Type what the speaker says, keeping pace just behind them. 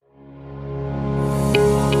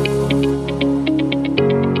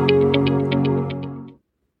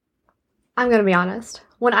I'm going to be honest.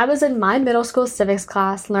 When I was in my middle school civics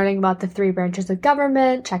class learning about the three branches of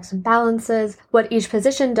government, checks and balances, what each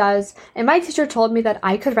position does, and my teacher told me that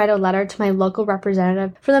I could write a letter to my local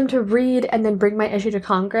representative for them to read and then bring my issue to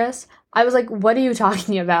Congress, I was like, what are you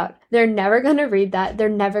talking about? They're never going to read that. They're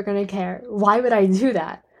never going to care. Why would I do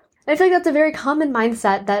that? I feel like that's a very common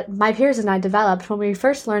mindset that my peers and I developed when we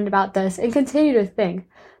first learned about this and continue to think.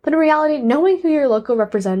 But in reality, knowing who your local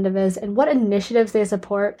representative is and what initiatives they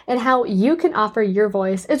support and how you can offer your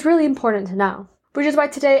voice is really important to know. Which is why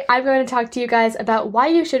today I'm going to talk to you guys about why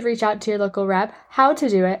you should reach out to your local rep, how to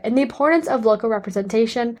do it, and the importance of local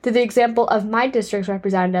representation through the example of my district's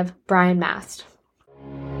representative, Brian Mast.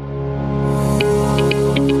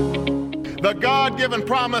 The God-given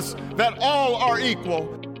promise that all are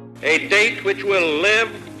equal. A date which will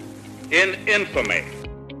live in infamy.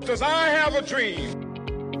 Because I have a dream.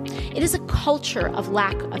 It is a culture of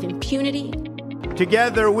lack of impunity.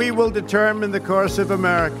 Together we will determine the course of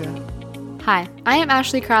America. Hi, I am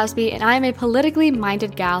Ashley Crosby, and I am a politically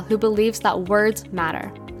minded gal who believes that words matter.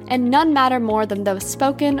 And none matter more than those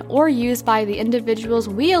spoken or used by the individuals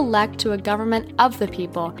we elect to a government of the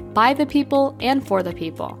people, by the people, and for the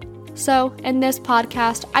people. So, in this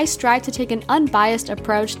podcast, I strive to take an unbiased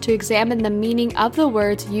approach to examine the meaning of the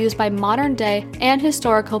words used by modern-day and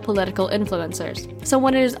historical political influencers. So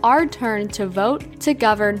when it is our turn to vote, to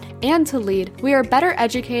govern, and to lead, we are better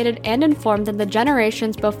educated and informed than the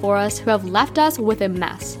generations before us who have left us with a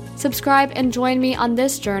mess. Subscribe and join me on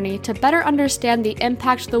this journey to better understand the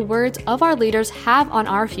impact the words of our leaders have on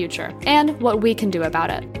our future, and what we can do about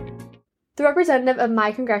it. The representative of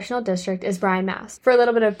my congressional district is Brian Mast. For a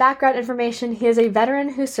little bit of background information, he is a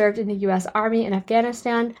veteran who served in the U.S. Army in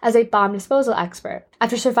Afghanistan as a bomb disposal expert.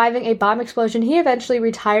 After surviving a bomb explosion, he eventually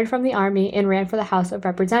retired from the Army and ran for the House of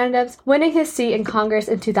Representatives, winning his seat in Congress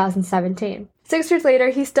in 2017. 6 years later,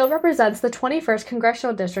 he still represents the 21st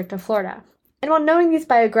Congressional District of Florida. And while knowing these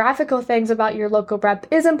biographical things about your local rep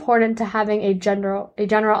is important to having a general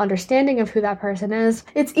understanding of who that person is,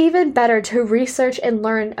 it's even better to research and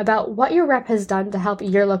learn about what your rep has done to help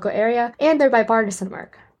your local area and their bipartisan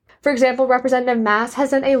work. For example, Representative Mast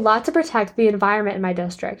has done a lot to protect the environment in my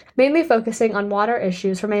district, mainly focusing on water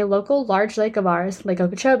issues from a local large lake of ours, Lake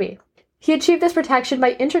Okeechobee. He achieved this protection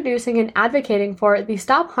by introducing and advocating for the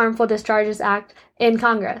Stop Harmful Discharges Act in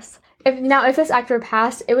Congress. If this act were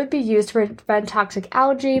passed, it would be used to prevent toxic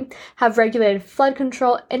algae, have regulated flood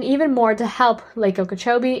control, and even more to help Lake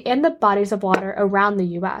Okeechobee and the bodies of water around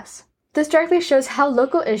the U.S. This directly shows how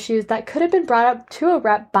local issues that could have been brought up to a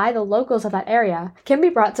rep by the locals of that area can be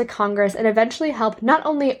brought to Congress and eventually help not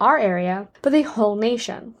only our area, but the whole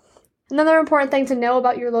nation. Another important thing to know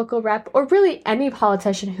about your local rep, or really any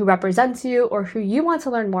politician who represents you or who you want to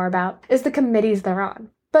learn more about, is the committees they're on.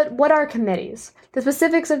 But what are committees? The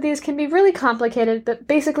specifics of these can be really complicated, but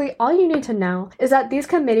basically all you need to know is that these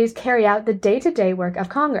committees carry out the day-to-day work of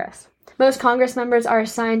Congress. Most Congress members are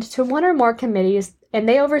assigned to one or more committees, and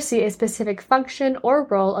they oversee a specific function or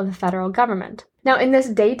role of the federal government. Now, in this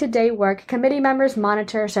day-to-day work, committee members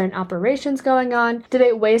monitor certain operations going on,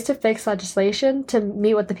 debate ways to fix legislation to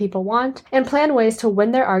meet what the people want, and plan ways to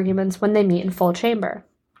win their arguments when they meet in full chamber.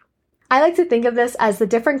 I like to think of this as the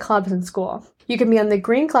different clubs in school. You can be on the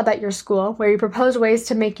Green Club at your school, where you propose ways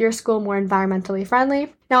to make your school more environmentally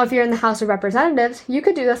friendly. Now, if you're in the House of Representatives, you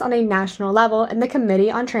could do this on a national level in the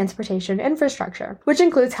Committee on Transportation Infrastructure, which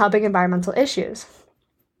includes helping environmental issues.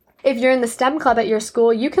 If you're in the STEM Club at your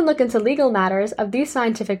school, you can look into legal matters of these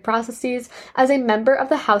scientific processes as a member of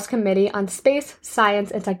the House Committee on Space,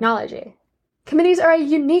 Science, and Technology. Committees are a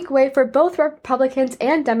unique way for both Republicans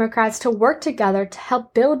and Democrats to work together to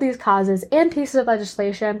help build these causes and pieces of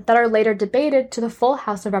legislation that are later debated to the full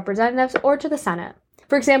House of Representatives or to the Senate.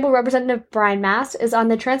 For example, Representative Brian Mast is on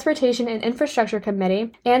the Transportation and Infrastructure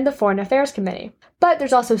Committee and the Foreign Affairs Committee. But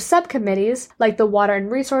there's also subcommittees like the Water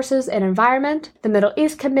and Resources and Environment, the Middle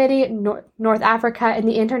East Committee, North Africa, and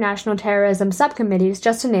the International Terrorism Subcommittees,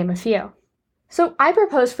 just to name a few. So I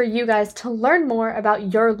propose for you guys to learn more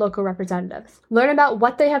about your local representatives. Learn about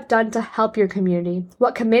what they have done to help your community,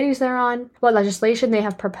 what committees they're on, what legislation they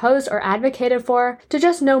have proposed or advocated for, to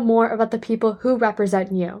just know more about the people who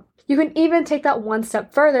represent you. You can even take that one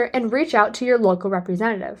step further and reach out to your local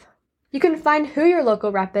representative. You can find who your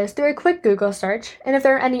local rep is through a quick Google search, and if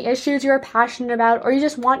there are any issues you are passionate about or you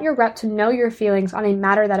just want your rep to know your feelings on a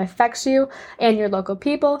matter that affects you and your local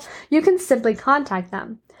people, you can simply contact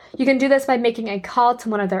them. You can do this by making a call to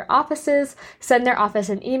one of their offices, send their office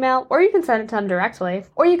an email, or you can send it to them directly,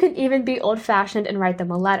 or you can even be old-fashioned and write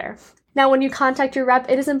them a letter. Now, when you contact your rep,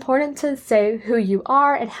 it is important to say who you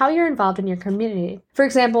are and how you're involved in your community. For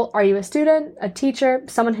example, are you a student, a teacher,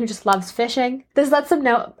 someone who just loves fishing? This lets them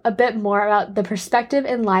know a bit more about the perspective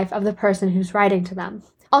in life of the person who's writing to them.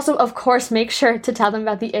 Also, of course, make sure to tell them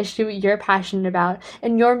about the issue you're passionate about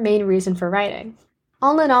and your main reason for writing.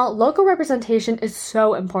 All in all, local representation is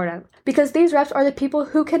so important because these reps are the people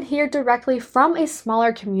who can hear directly from a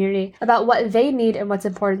smaller community about what they need and what's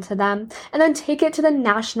important to them, and then take it to the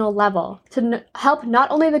national level to help not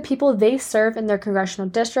only the people they serve in their congressional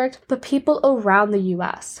district, but people around the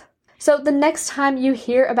U.S. So the next time you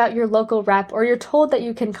hear about your local rep or you're told that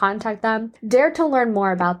you can contact them, dare to learn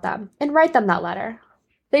more about them and write them that letter.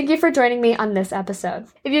 Thank you for joining me on this episode.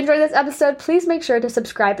 If you enjoyed this episode, please make sure to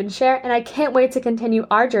subscribe and share, and I can't wait to continue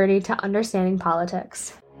our journey to understanding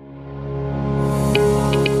politics.